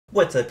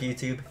What's up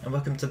YouTube, and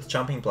welcome to the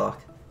Chomping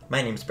Block.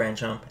 My name's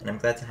Chomp, and I'm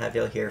glad to have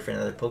y'all here for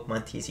another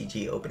Pokemon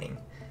TCG opening.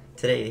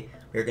 Today,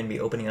 we're going to be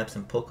opening up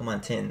some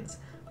Pokemon tins,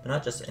 but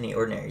not just any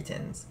ordinary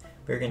tins.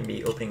 We're going to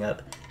be opening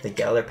up the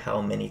Galar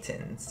Pal mini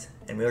tins,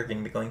 and we're going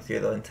to be going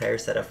through the entire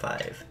set of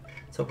 5.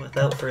 So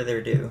without further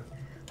ado,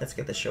 let's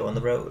get the show on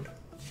the road.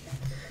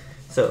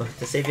 So,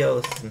 to save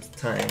y'all some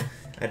time,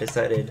 I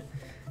decided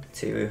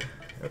to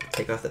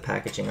take off the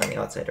packaging on the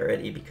outside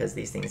already because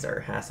these things are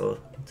a hassle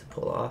to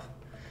pull off.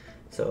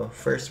 So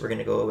first we're going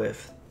to go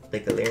with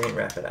the Galarian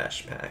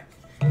Rapidash pack.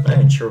 I'm not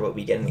even sure what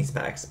we get in these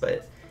packs,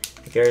 but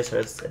it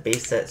has a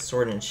base set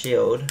Sword and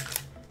Shield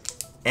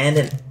and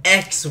an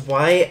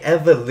XY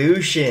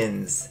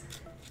Evolutions.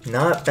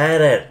 Not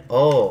bad at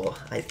all.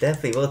 I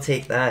definitely will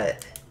take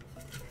that.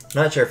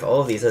 I'm not sure if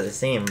all of these are the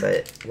same,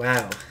 but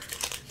wow.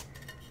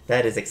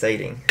 That is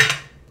exciting.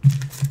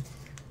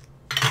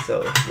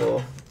 So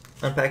we'll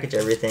unpackage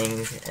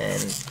everything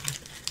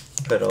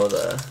and put all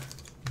the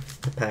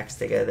packs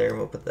together.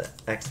 We'll put the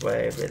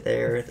XY over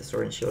there, the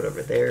Sword and Shield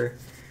over there,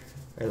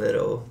 our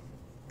little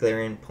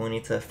Galarian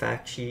Ponyta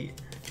fact sheet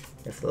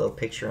with a little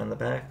picture on the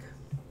back,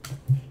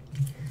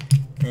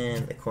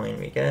 and the coin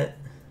we get.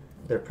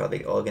 They're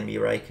probably all going to be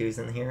Raikous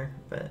in here,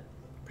 but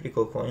pretty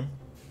cool coin.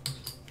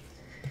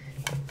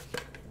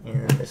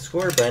 And the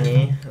Score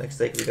Bunny, looks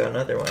like we got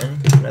another one,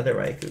 another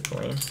Raikou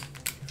coin.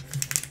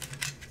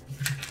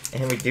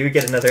 And we do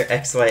get another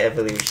XY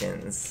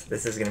Evolutions.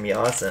 This is going to be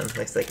awesome.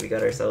 Looks like we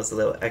got ourselves a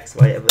little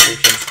XY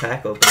Evolutions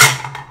pack opening.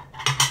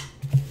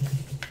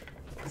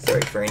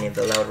 Sorry for any of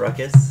the loud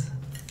ruckus.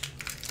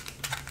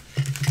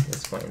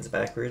 This coin's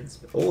backwards.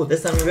 Oh,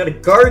 this time we got a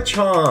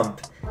Garchomp!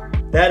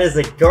 That is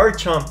a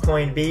Garchomp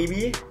coin,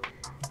 baby!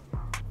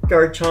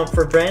 Garchomp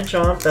for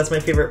Chomp. That's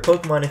my favorite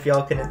Pokemon, if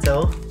y'all couldn't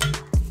tell.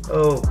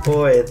 Oh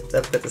boy,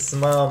 that put a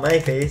smile on my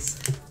face.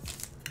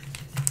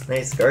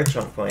 Nice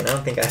Garchomp coin. I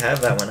don't think I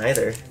have that one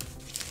either.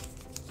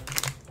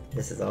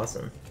 This is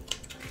awesome.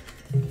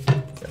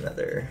 It's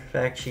another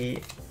fact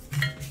sheet.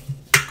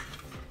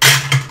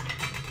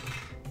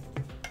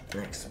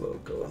 Next we'll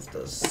go with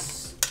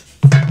this.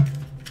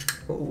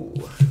 Oh,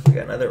 we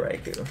got another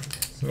Raikou.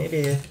 So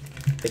maybe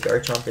the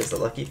Garchomp is the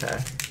lucky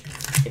pack.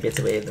 Maybe it's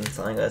a way of them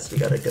telling us we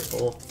got a good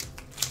pull.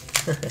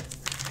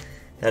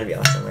 That'd be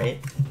awesome, right?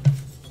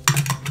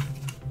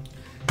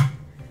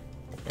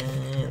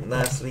 And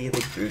lastly, the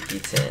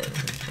Grookey tin.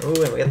 Oh,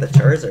 and we got the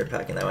Charizard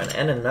pack in that one,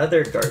 and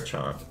another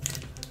Garchomp.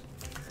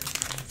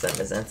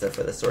 Zamazenta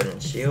for the Sword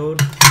and Shield.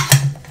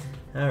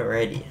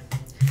 Alrighty.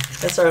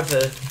 Let's start off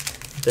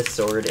with the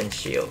Sword and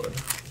Shield.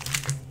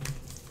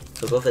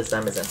 So we'll go with the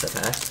Zamazenta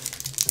pack.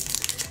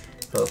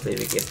 Hopefully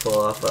we can pull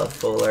off a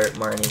full art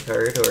Marnie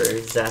card or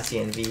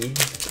Zacian V.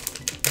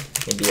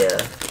 Maybe a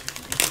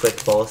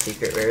quick ball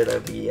secret rare, that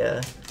would be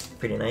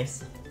pretty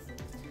nice.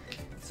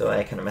 So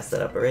I kind of messed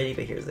that up already,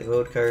 but here's the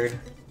code card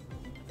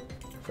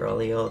for all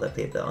of y'all that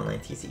played the online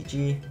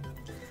TCG.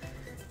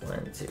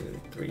 1, 2,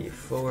 3,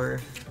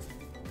 4.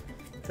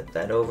 Flip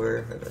that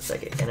over with a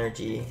Psychic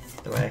Energy,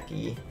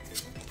 Thwackey,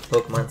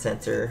 Pokemon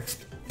Center,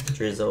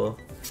 Drizzle,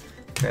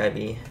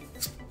 Krabby,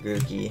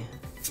 Grookey,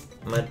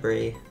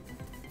 Mudbray,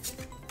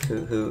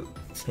 Hoot,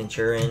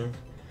 Pinchurin,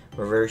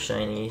 Reverse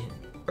Shiny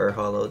or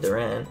Hollow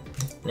Durant,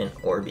 and an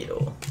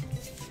Orbeetle.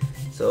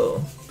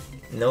 So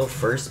no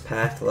first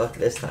pack luck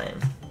this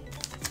time.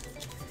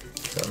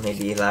 So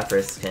maybe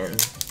Lapras can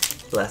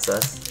bless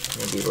us.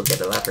 Maybe we'll get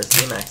a Lapras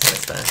VMAX in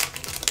this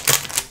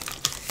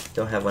pack.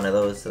 Don't have one of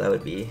those, so that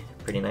would be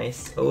pretty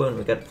nice. Oh, and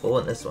we got a pull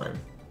in this one.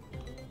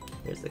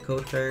 Here's the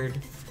code card.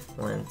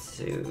 1,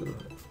 2,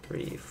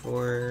 3,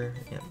 4.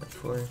 Yeah, that's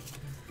 4.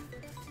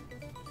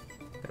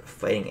 Got a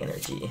Fighting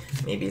Energy.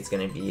 Maybe it's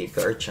gonna be a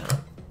Garchomp.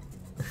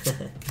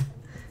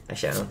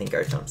 Actually, I don't think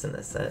Garchomp's in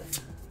this set.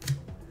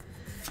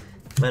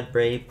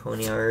 Mudbray,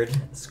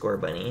 Ponyard, Score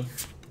Bunny,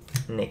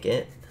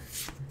 Nickit,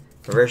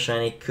 Reverse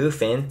Shiny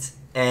Koofant,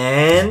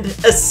 and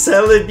a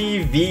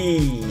Celebi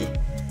V!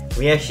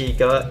 We actually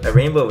got a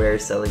Rainbow Rare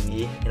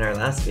Celebi in our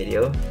last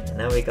video, and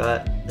now we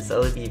got a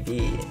Celebi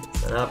V,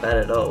 so not bad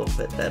at all. We'll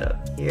put that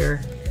up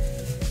here,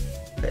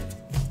 put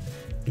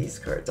these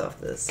cards off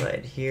to the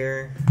side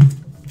here,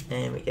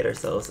 and we get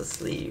ourselves a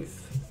sleeve,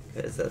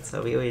 because that's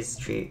how we always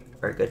treat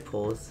our good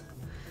pulls,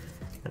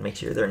 and make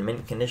sure they're in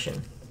mint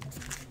condition.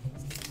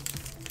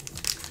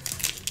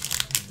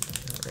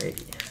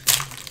 Alrighty.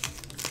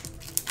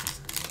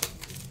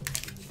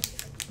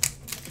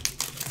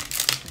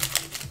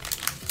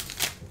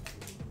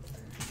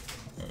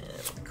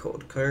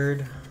 Code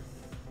card.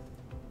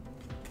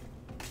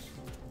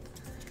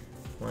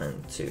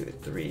 1, 2,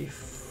 3,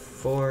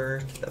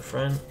 4 to the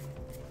front.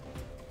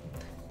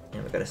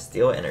 And we got a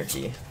Steel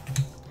Energy,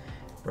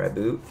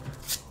 Raboot,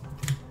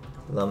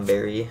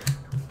 Lumberry,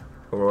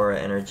 Aurora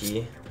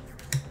Energy,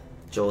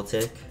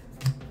 Joltik,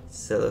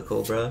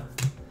 Silicobra,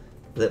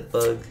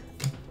 Blipbug,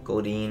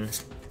 Goldeen,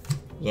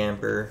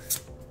 Yamper,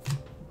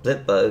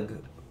 Blipbug,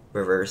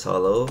 Reverse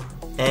Hollow,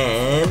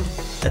 and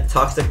a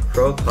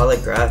Toxicroak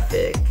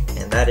holographic.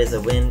 And that is a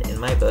win in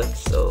my book,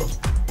 so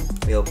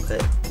we'll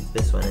put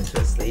this one into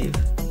a sleeve.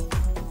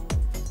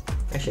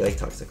 actually like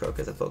Toxicroak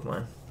as a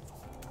Pokemon.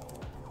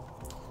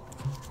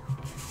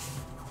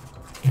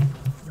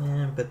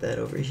 And put that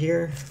over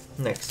here.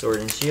 Next,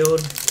 Sword and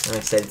Shield. I'm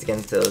excited to get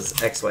into those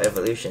XY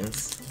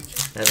evolutions.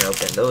 I haven't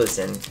opened those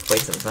in quite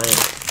some time.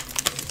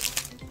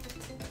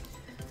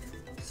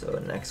 So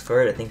next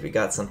card, I think we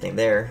got something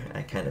there.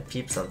 I kind of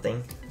peeped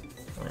something.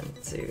 1,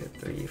 2,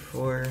 3,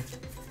 4.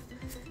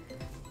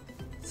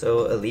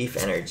 So a Leaf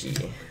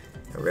Energy,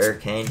 a Rare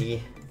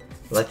Candy,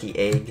 Lucky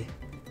Egg,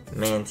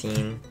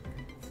 Mantine,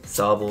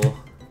 Sobble,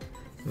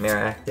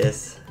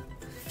 Maractus,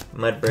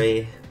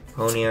 Mudbray,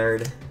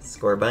 Ponyard,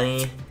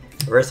 Scorbunny,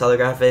 Reverse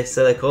Holographic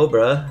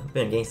Silicobra,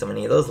 been getting so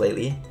many of those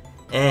lately,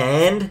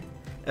 and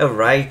a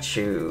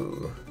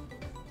Raichu.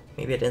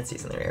 Maybe I didn't see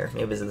something rare,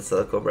 maybe it was the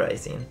Silicobra I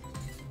seen.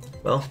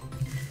 Well,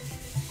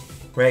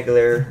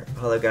 regular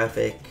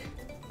holographic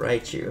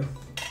Raichu.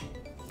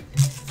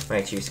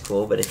 Raichu's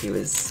cool, but if he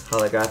was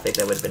holographic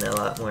that would have been a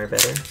lot more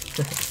better.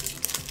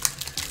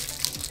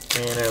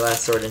 And our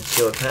last Sword and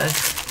Shield pack.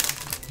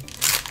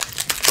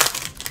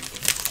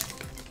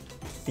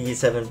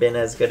 These haven't been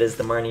as good as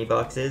the Marnie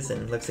boxes,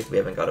 and looks like we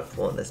haven't got a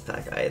pull in this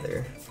pack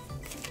either.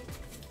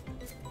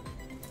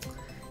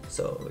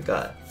 So we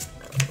got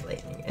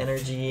Lightning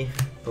Energy,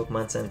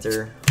 Pokemon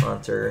Center,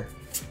 Haunter,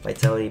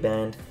 Vitality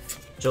Band,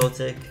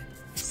 Joltik,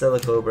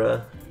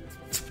 Silicobra,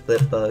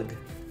 Flipbug,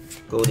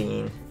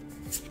 Goldeen,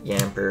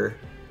 Yamper,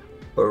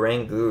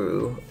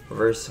 Oranguru,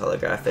 Reverse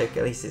Holographic,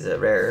 at least he's a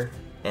rare,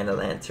 and a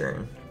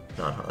Lantern,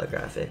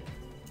 non-holographic.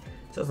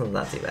 So it's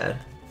not too bad.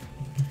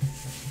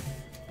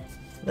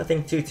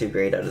 Nothing too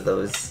great out of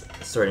those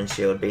Sword and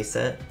Shield base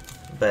set,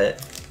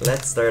 but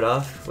let's start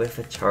off with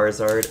a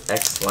Charizard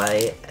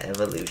XY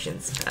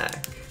Evolutions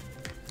pack.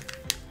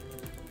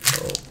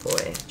 Oh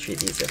boy, treat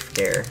these with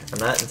care. I'm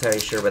not entirely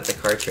sure what the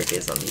card trick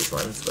is on these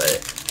ones,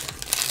 but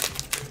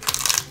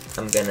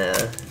I'm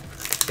gonna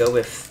go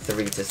with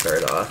 3 to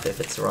start off. If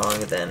it's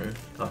wrong, then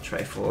I'll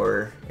try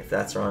 4. If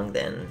that's wrong,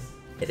 then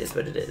it is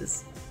what it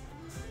is.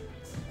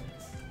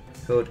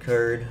 Code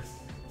card.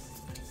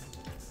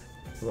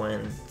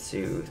 1,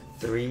 2,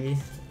 3.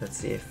 Let's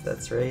see if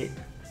that's right.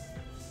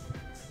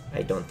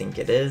 I don't think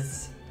it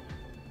is.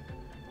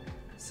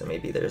 So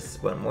maybe there's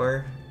one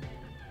more.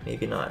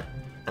 Maybe not.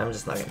 I'm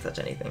just not gonna touch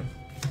anything.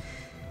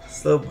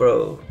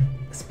 Slowbro,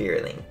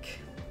 Spearlink,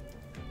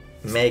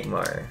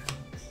 Magmar,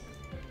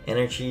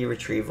 Energy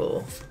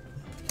Retrieval,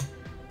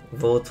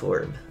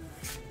 Voltorb,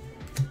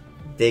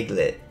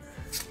 Diglett,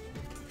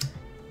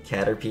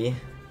 Caterpie,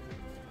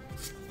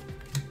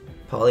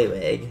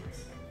 Poliwag.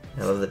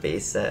 I love the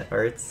base set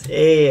arts.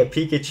 Hey, a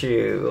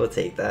Pikachu! We'll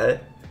take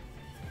that.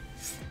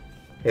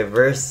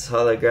 Reverse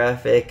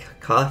Holographic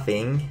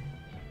Coughing.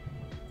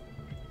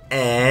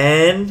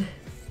 And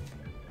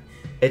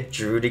a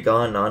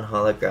Druddigon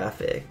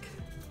non-holographic.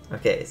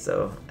 Okay,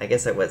 so I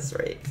guess I was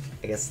right.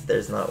 I guess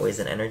there's not always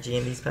an energy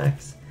in these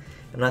packs.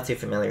 I'm not too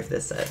familiar with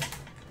this set.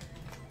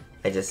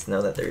 I just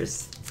know that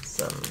there's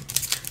some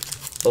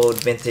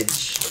old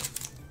vintage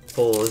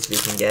pulls we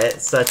can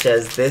get, such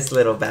as this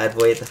little bad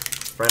boy at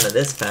the front of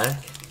this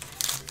pack.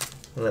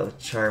 A little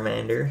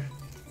Charmander.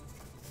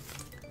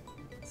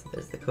 So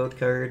there's the code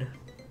card.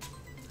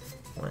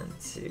 1,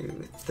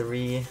 2,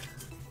 3.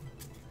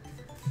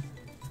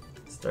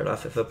 Start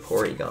off with a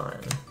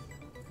Porygon,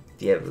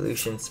 the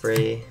Evolution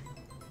Spray,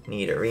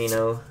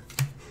 Nidorino,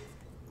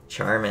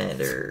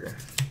 Charmander,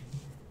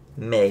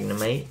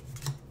 Magnemite,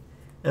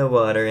 a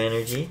Water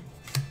Energy,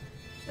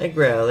 a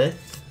Growlithe,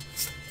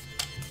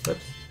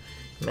 whoops,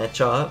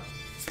 Machop,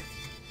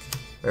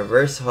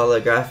 Reverse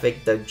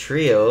Holographic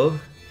Dugtrio,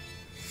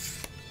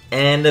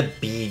 and a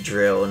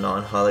Beedrill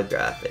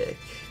non-holographic.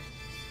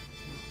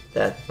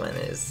 That one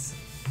is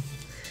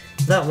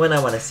not one I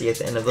want to see at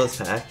the end of those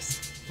packs.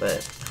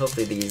 But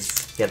hopefully these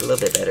get a little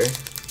bit better.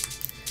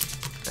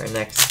 Our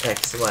next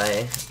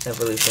XY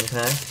evolution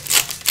pack.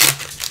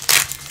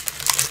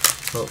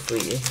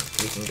 Hopefully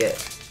we can get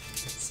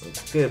some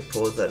good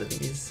pulls out of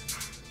these.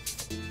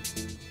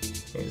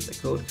 Here's the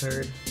code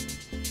card.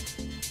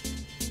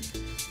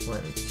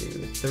 1,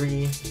 2,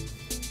 3.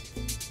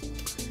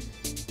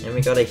 And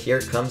we got a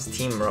Here Comes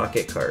Team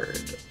Rocket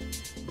card.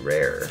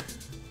 Rare.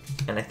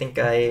 And I think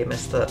I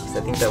messed up, because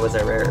I think that was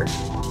our rare.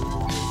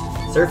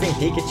 Surfing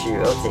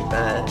Pikachu, I'll take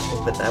that.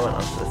 We'll put that one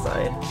off to the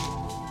side.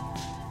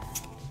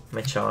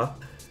 Machop,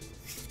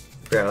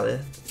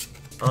 Growlithe,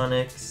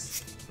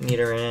 Onix,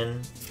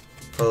 Nidoran,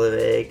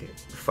 Poliwag,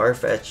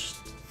 Farfetch'd,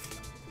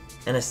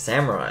 and a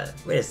Samurott.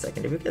 Wait a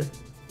second, did we get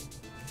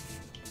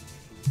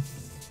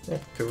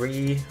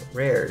 3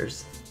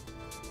 rares?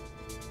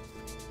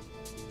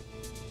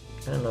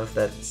 I don't know if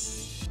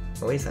that's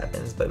always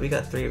happens, but we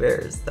got 3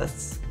 rares.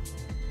 That's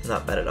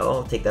not bad at all.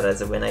 I'll take that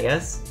as a win, I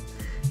guess.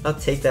 I'll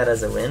take that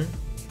as a win.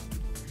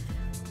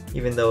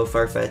 Even though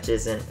Farfetch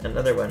isn't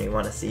another one we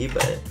want to see,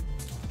 but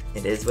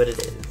it is what it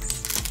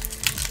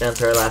is. Down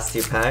to our last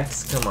 2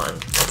 packs. Come on,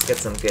 let's get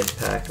some good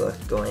pack luck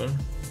going.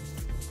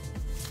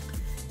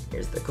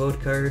 Here's the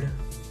code card.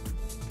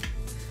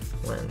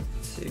 1,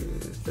 2,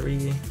 3.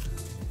 We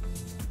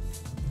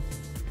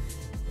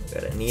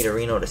got a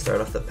Nidorino to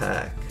start off the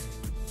pack.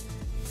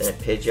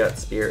 Pidgeot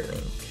Spirit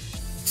Link,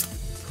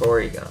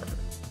 Porygon,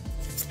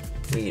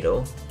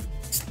 Weedle,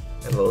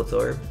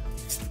 Voltorb,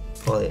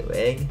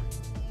 Poliwag,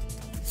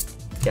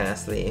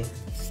 Ghastly,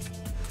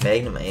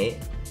 Magnemite,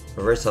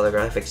 Reverse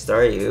Holographic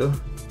Staryu,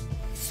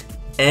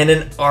 and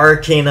an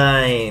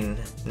Arcanine!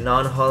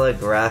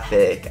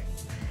 Non-holographic.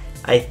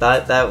 I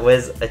thought that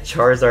was a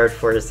Charizard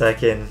for a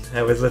second.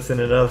 I was lifting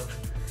it up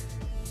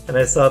and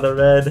I saw the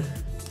red,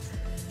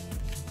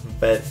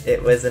 but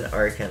it was an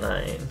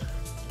Arcanine.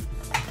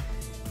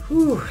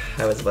 Whew,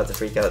 I was about to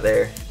freak out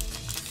there.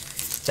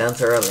 Down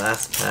to our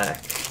last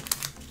pack,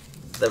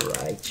 the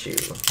Raichu.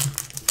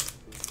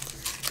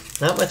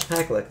 Not much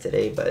pack luck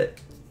today, but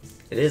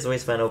it is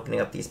always fun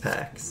opening up these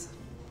packs.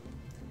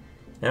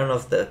 I don't know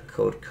if the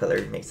code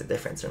color makes a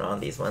difference or not on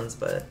these ones,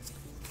 but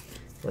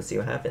we'll see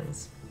what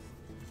happens.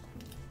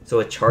 So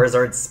a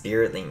Charizard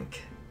Spirit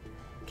Link.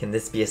 Can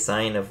this be a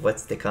sign of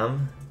what's to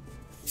come?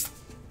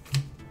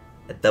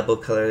 A double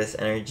colorless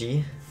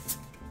energy.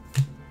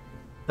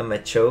 A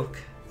Machoke.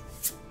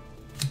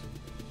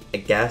 A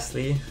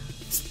Ghastly.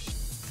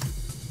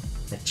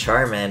 A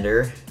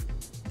Charmander.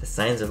 The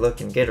signs are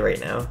looking good right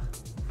now.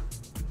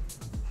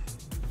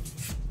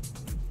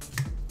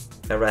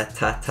 A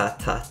Rattata.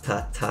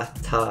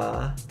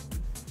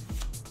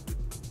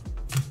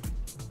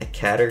 A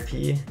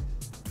Caterpie.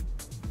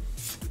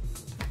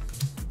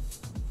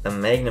 A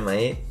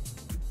Magnemite.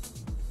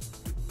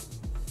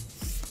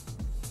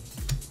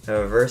 A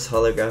reverse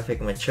holographic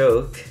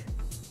Machoke.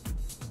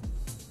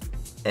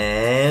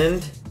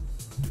 And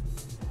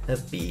a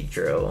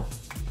Beedrill.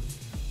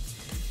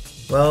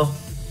 Well,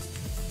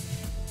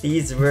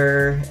 these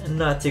were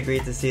not too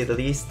great to say the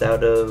least.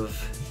 Out of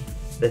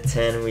the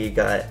 10 we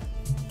got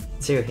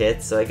 2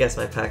 hits, so I guess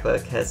my pack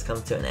luck has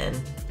come to an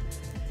end.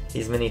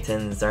 These mini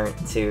tins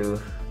aren't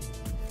too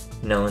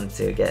known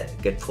to get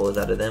good pulls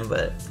out of them,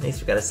 but at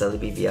least we got a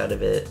Celebi BB out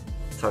of it.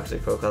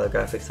 Toxic Pro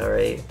Holographics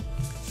alright.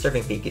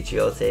 Surfing Pikachu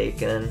I'll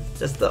take, and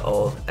just the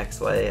all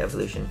XY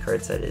evolution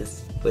card set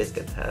is always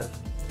good to have.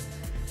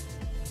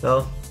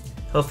 Well,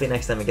 hopefully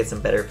next time we get some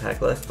better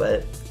pack luck,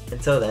 but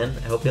until then,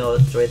 I hope you all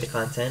enjoyed the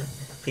content.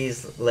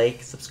 Please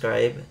like,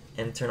 subscribe,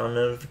 and turn on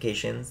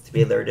notifications to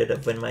be alerted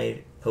of when my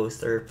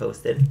posts are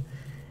posted.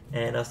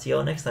 And I'll see you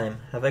all next time.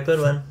 Have a good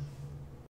one!